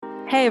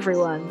Hey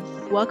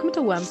everyone, welcome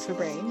to Worms for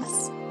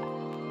Brains.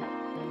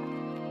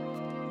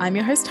 I'm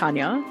your host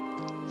Tanya.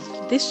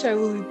 This show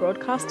will be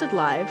broadcasted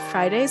live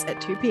Fridays at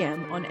 2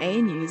 p.m. on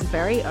ANU's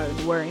very own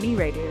Warrini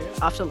Radio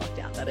after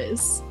lockdown, that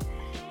is.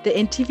 The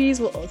interviews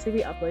will also be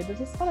uploaded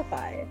to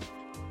Spotify.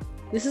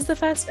 This is the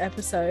first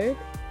episode,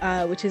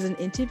 which is an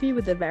interview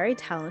with a very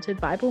talented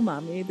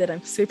Biblemami that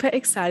I'm super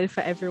excited for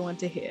everyone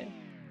to hear.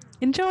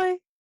 Enjoy!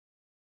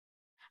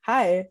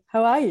 Hi,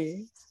 how are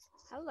you?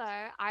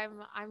 Hello,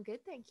 I'm good,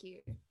 thank you.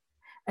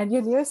 And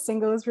your newest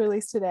single was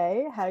released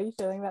today. How are you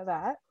feeling about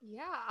that?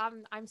 Yeah,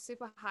 I'm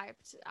super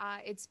hyped.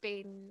 It's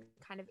been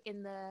kind of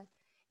in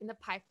the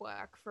pipe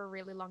work for a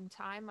really long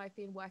time. I've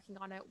been working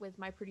on it with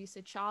my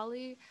producer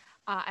Charlie,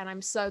 and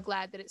I'm so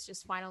glad that it's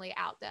just finally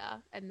out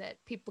there and that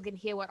people can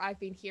hear what I've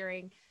been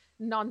hearing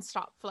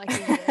nonstop for like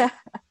a year.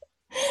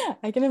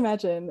 I can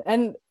imagine.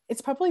 And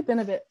it's probably been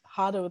a bit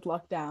harder with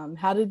lockdown.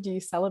 How did you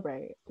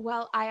celebrate?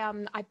 Well,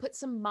 I put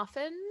some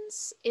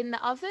muffins in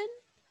the oven.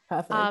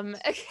 Perfect.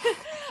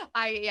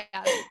 I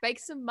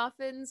baked some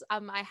muffins.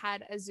 I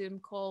had a Zoom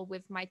call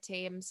with my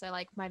team, so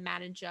like my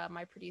manager,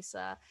 my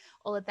producer,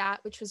 all of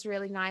that, which was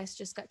really nice.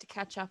 Just got to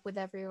catch up with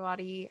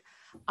everybody.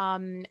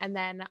 And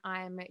then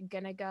I'm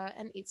gonna go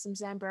and eat some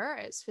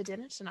Zamburas for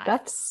dinner tonight.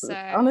 That's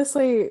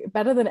honestly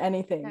better than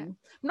anything. Yeah. I'm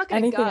not gonna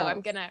anything go. Else.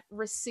 I'm gonna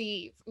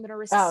receive the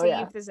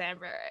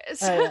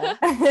Zamburas. Oh,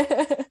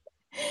 yeah.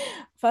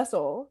 First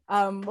of all,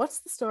 what's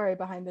the story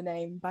behind the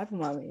name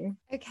Biblemami?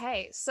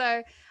 Okay,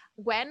 so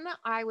when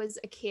I was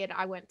a kid,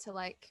 I went to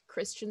like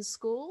Christian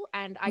school,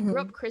 and I grew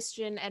up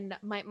Christian, and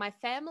my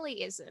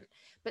family isn't,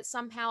 but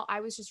somehow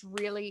I was just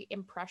really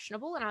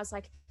impressionable, and I was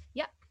like,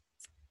 yep,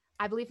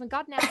 I believe in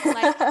God now.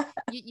 Like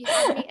you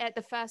had me at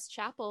the first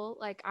chapel,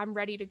 like I'm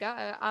ready to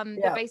go.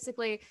 But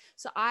basically,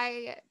 so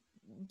I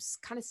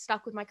kind of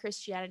stuck with my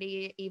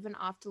Christianity even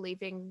after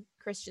leaving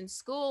Christian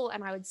school,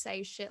 and I would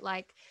say shit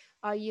like,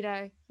 oh, you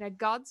know,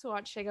 God's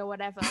watching or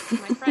whatever to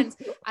my friends,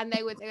 and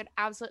they would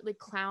absolutely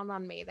clown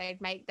on me.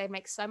 They'd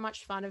make so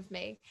much fun of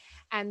me.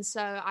 And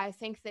so I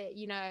think that,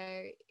 you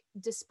know,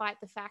 despite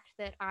the fact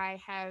that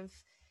I have,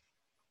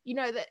 you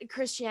know, that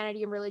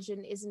Christianity and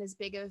religion isn't as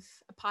big of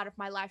a part of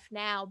my life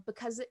now,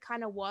 because it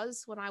kind of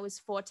was when I was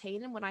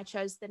 14 and when I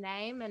chose the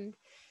name, and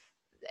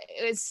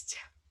it was,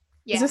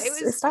 yeah, it was, I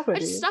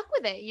just stuck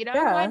with it, you know.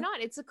 Why not?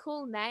 It's a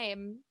cool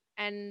name.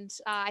 And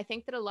I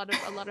think that a lot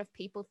of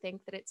people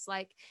think that it's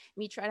like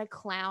me trying to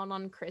clown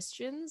on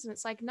Christians, and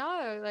it's like,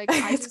 no, like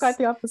it's quite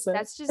the opposite.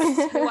 That's just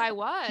who I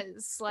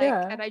was, like,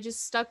 and I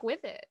just stuck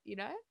with it, you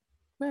know.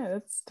 No,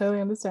 that's totally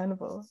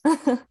understandable.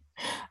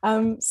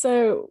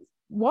 So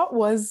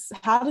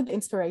how did the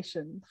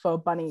inspiration for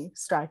Bunny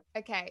strike?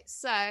 Okay,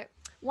 so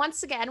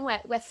once again,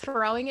 we're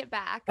throwing it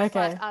back.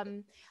 Okay. But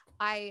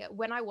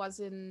when I was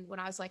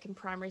like in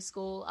primary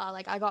school,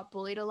 like I got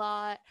bullied a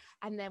lot,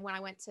 and then when I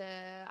went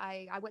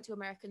to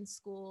American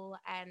school,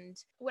 and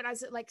when I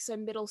was at like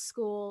middle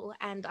school,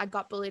 and I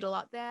got bullied a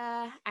lot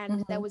there,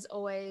 and there was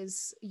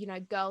always, you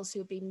know, girls who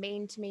would be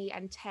mean to me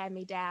and tear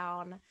me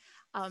down,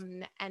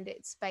 and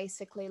it's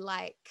basically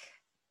like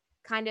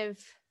kind of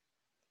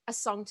a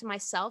song to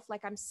myself,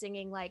 like I'm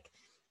singing like,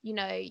 you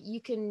know,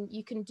 you can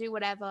do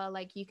whatever,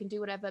 like you can do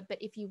whatever,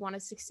 but if you want to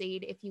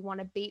succeed, if you want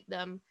to beat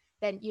them,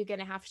 then you're going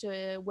to have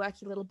to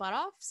work your little butt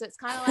off. So it's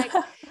kind of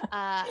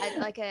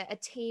like a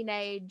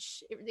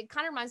teenage, it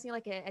kind of reminds me of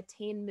like a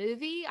teen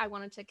movie. I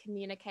wanted to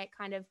communicate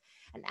kind of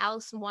an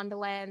Alice in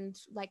Wonderland,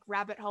 like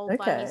rabbit hole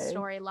bunny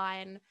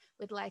storyline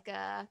with like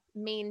a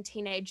mean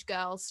teenage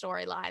girl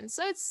storyline.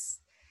 So it's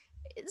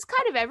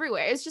kind of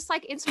everywhere. It's just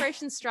like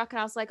inspiration struck, and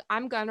I was like,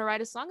 I'm going to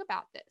write a song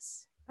about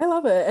this. I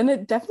love it. And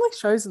it definitely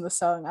shows in the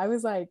song.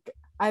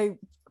 I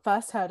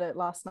first heard it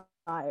last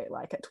night,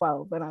 like at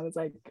 12, and I was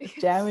like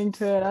jamming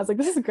to it. I was like,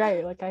 this is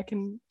great. Like I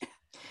can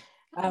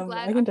I'm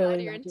glad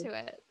you're into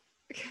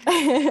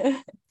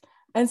it.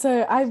 And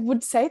so I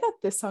would say that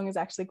this song is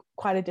actually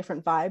quite a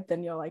different vibe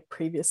than your like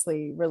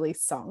previously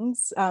released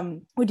songs.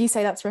 Would you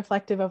say that's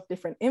reflective of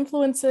different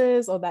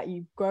influences, or that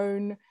you've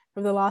grown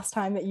from the last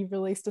time that you've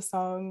released a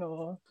song?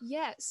 Or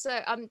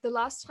so the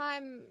last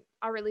time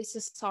I released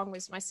a song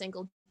was my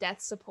single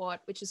Death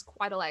Support, which is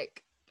quite a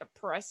like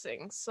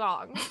depressing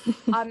song.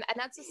 And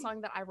that's a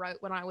song that I wrote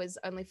when I was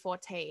only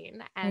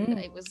 14, and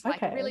it was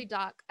like a really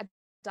dark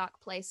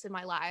place in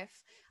my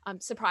life,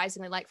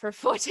 surprisingly, like for a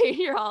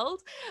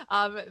 14-year-old.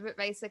 But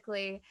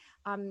basically,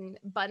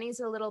 bunnies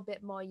are a little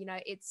bit more, you know,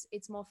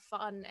 it's more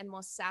fun and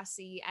more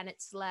sassy, and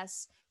it's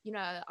less, you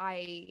know,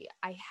 I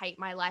hate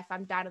my life,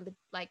 I'm down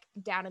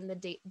in the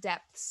deep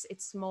depths.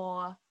 It's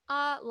more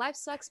life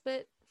sucks,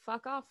 but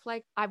fuck off.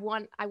 Like I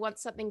want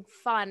something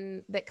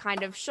fun that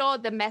kind of, sure,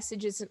 the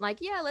message isn't like,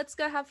 yeah, let's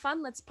go have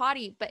fun, let's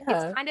party, but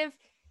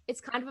it's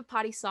kind of a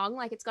party song.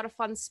 Like it's got a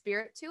fun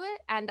spirit to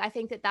it, and I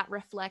think that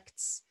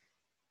reflects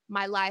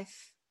my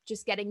life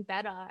just getting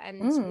better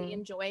and me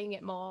enjoying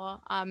it more,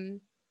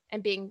 and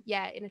being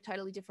in a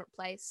totally different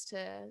place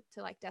to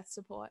like Death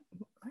Support.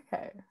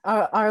 Okay.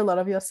 Are a lot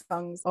of your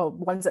songs or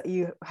ones that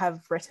you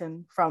have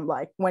written from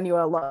like when you were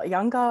a lot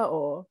younger,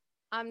 or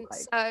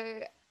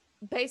So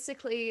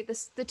basically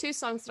the two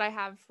songs that I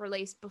have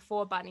released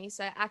before Bunny,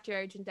 so Act Your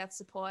Age and Death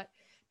Support.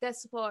 Death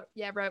Support,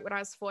 yeah, wrote when I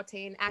was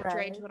 14, Act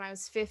Your Age when I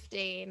was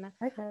 15.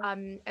 Okay.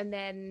 And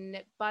then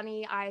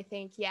Bunny, I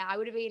think, yeah, I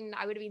would have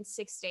been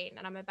 16,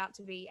 and I'm about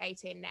to be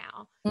 18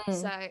 now.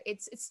 So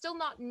it's still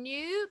not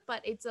new,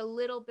 but it's a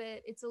little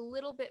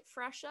bit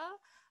fresher.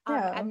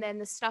 And then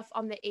the stuff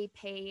on the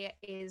EP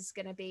is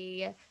going to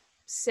be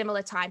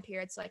similar time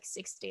periods, like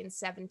 16,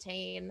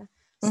 17,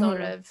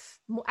 sort of.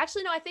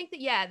 Actually, no, I think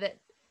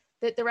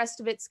that the rest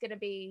of it's going to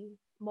be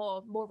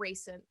more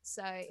recent,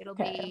 so it'll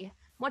be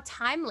more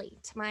timely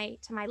to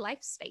my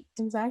life state.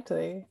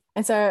 Exactly.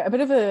 And so a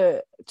bit of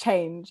a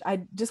change.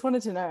 I just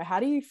wanted to know,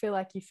 how do you feel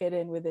like you fit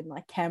in within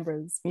like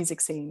Canberra's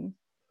music scene?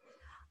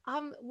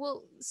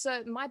 Well,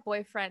 so my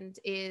boyfriend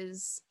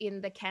is in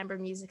the Canberra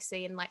music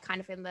scene, like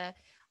kind of in the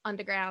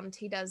underground.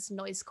 He does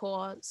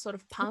noisecore sort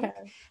of punk,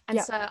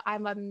 and so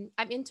I'm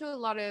into a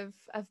lot of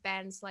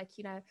bands like,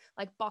 you know,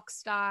 like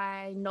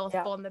Boxty,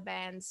 Northbourne the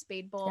band,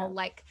 Speedball,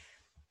 like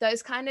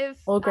those kind of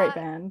all great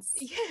bands.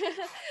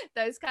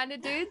 Those kind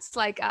of dudes.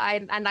 Like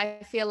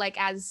I feel like,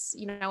 as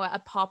you know, a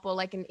pop or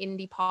like an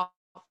indie pop,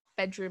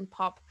 bedroom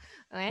pop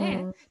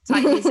type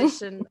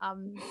musician,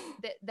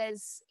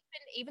 there's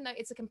even though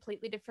it's a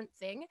completely different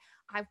thing,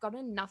 I've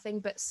gotten nothing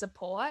but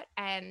support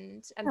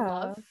and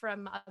love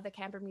from other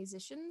Canberra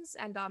musicians.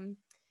 And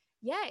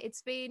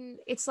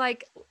it's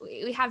like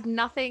we have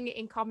nothing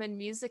in common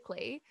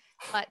musically,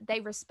 but they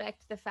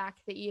respect the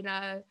fact that, you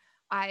know,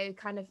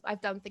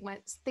 I've done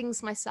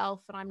things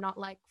myself, and I'm not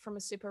like from a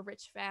super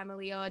rich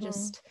family or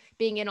just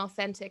being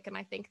inauthentic. And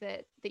I think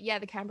that the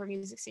Canberra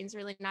music scene is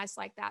really nice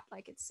like that.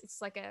 Like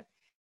it's like a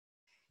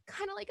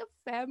kind of like a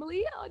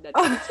family. Oh,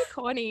 that's too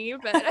corny,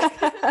 but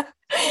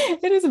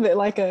it is a bit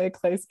like a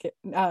close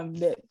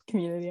knit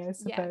community, I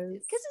suppose. Yeah,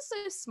 because it's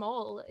so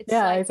small. It's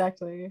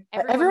exactly.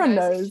 Everyone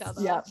knows each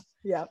other.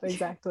 Yep,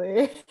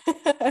 exactly.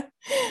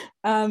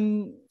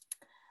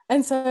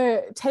 And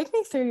so take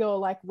me through your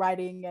like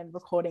writing and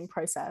recording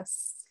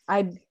process.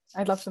 I'd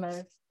love to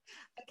know.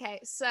 Okay,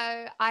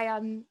 so I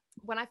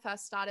when I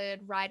first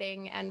started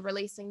writing and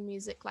releasing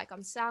music like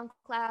on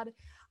SoundCloud,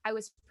 I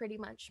was pretty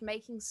much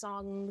making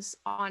songs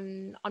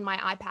on my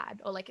iPad,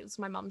 or like it was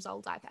my mum's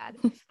old iPad,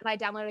 and I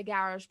downloaded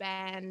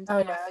GarageBand and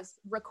I was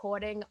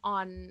recording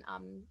on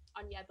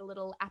the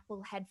little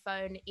Apple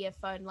headphone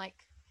earphone, like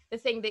the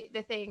thing.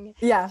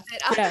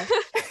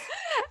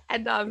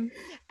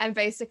 And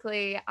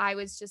basically I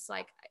was just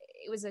like,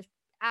 it was an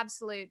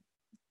absolute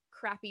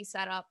crappy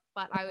setup,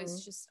 but I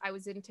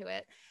was into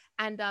it.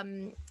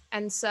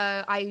 And so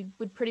I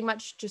would pretty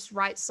much just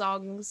write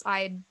songs.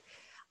 I'd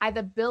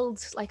either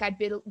build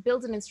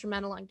an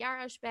instrumental on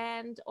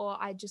GarageBand, or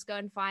I'd just go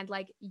and find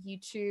like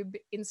YouTube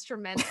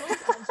instrumentals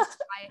and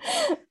just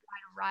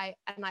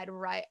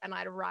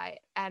write.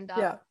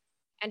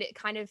 And it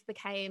kind of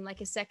became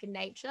like a second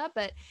nature.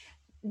 But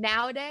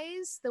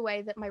nowadays, the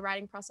way that my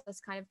writing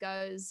process kind of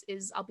goes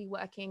is I'll be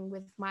working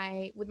with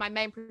my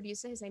main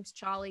producer. His name's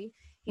Charlie.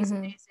 He's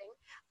amazing.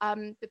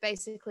 But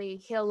basically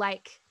he'll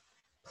like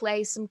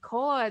play some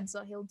chords,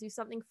 or he'll do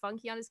something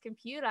funky on his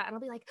computer, and I'll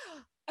be like,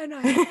 and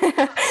I'll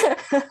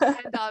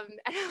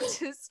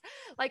just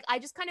like, I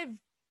just kind of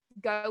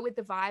go with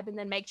the vibe and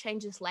then make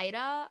changes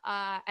later.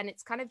 And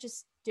it's kind of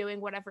just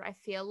doing whatever I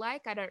feel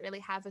like. I don't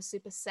really have a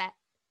super set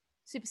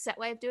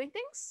way of doing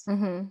things.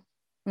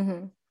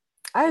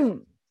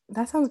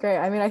 That sounds great.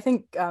 I mean, I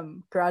think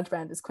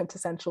GarageBand is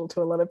quintessential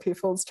to a lot of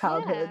people's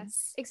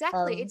childhoods. Yeah,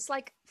 exactly. It's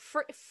like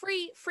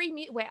free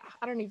music. Well,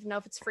 I don't even know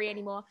if it's free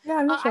anymore. Yeah,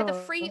 I'm not sure. Either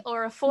free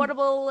or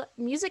affordable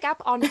music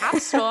app on App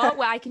Store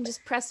where I can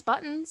just press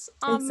buttons.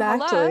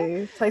 Exactly.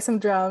 Hello. Play some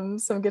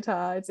drums, some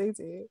guitar. It's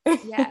easy.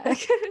 Yeah.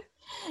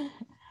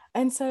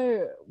 And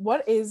so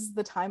what is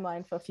the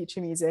timeline for future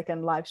music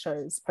and live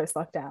shows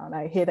post-lockdown?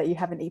 I hear that you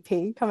have an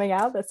EP coming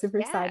out. That's super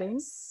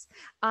exciting.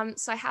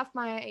 So I have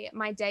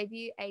my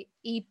debut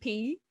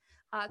EP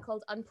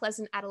called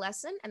Unpleasant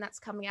Adolescent, and that's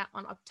coming out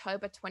on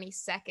October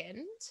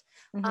 22nd.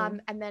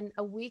 And then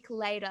a week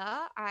later,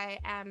 I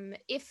am,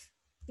 if,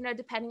 you know,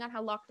 depending on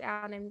how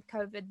lockdown and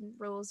COVID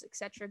rules,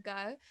 etc.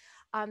 go,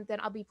 then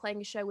I'll be playing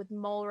a show with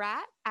Mole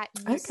Rat at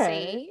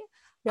UC.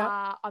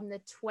 On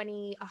the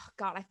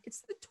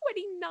it's the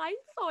 29th.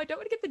 Oh, I don't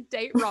want to get the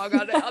date wrong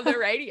on the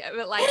radio,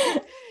 but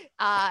like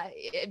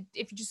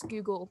if you just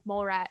Google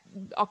Mole Rat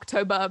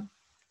October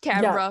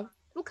Canberra,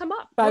 it'll come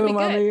up. It'll be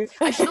good.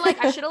 I should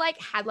have like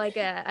had like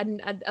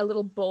a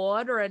little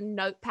board or a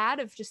notepad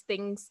of just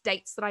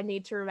dates that I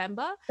need to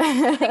remember.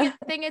 I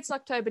think it's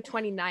October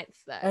 29th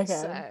though. Okay.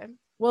 So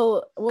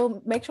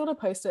we'll make sure to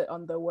post it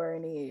on the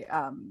Warreny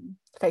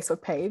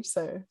Facebook page,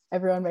 so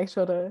everyone make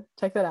sure to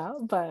check that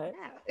out. But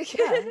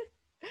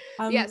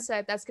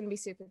so that's gonna be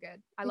super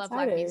good. I love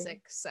live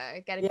music, so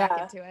getting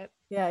back into it.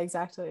 Yeah,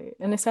 exactly.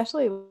 And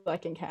especially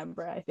like in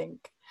Canberra, I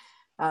think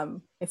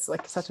it's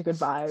like such a good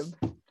vibe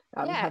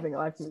having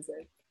live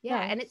music.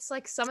 Yeah, and it's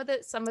like some of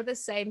the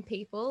same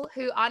people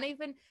who aren't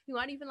even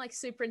like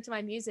super into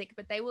my music,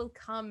 but they will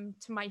come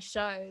to my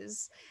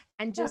shows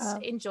and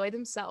just enjoy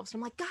themselves.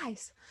 I'm like,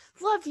 guys,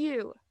 love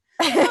you.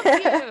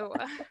 Fuck you.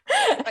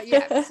 But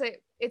yeah, so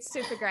it's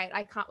super great.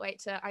 I can't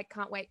wait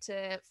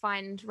to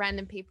find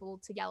random people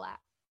to yell at.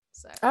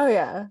 So Oh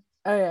yeah.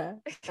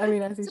 I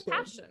mean, as it's a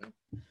passion.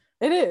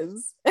 It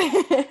is.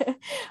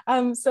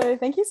 So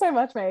thank you so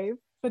much, Maeve,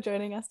 for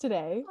joining us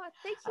today. Oh,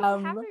 thank you for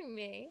having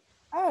me.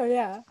 Oh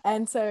yeah.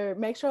 And so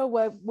make sure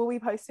we'll be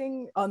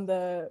posting on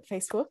the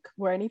Facebook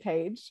Warrenny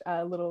page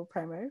a little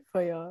promo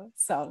for your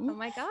song. Oh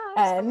my gosh.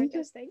 And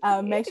thank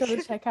you. Make sure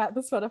to check out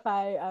the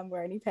Spotify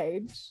Warrenny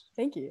page.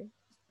 Thank you.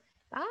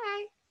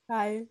 Bye.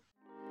 Bye.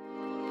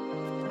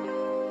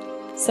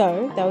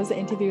 So that was the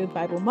interview with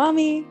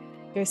Biblemami.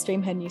 Go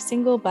stream her new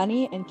single,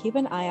 Bunny, and keep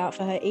an eye out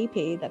for her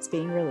EP that's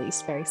being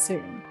released very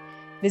soon.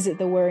 Visit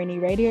the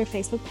Warrenny Radio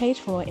Facebook page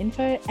for more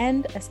info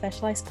and a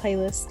specialized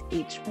playlist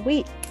each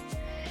week.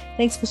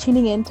 Thanks for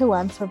tuning in to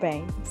Worms for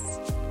Brains.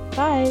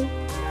 Bye!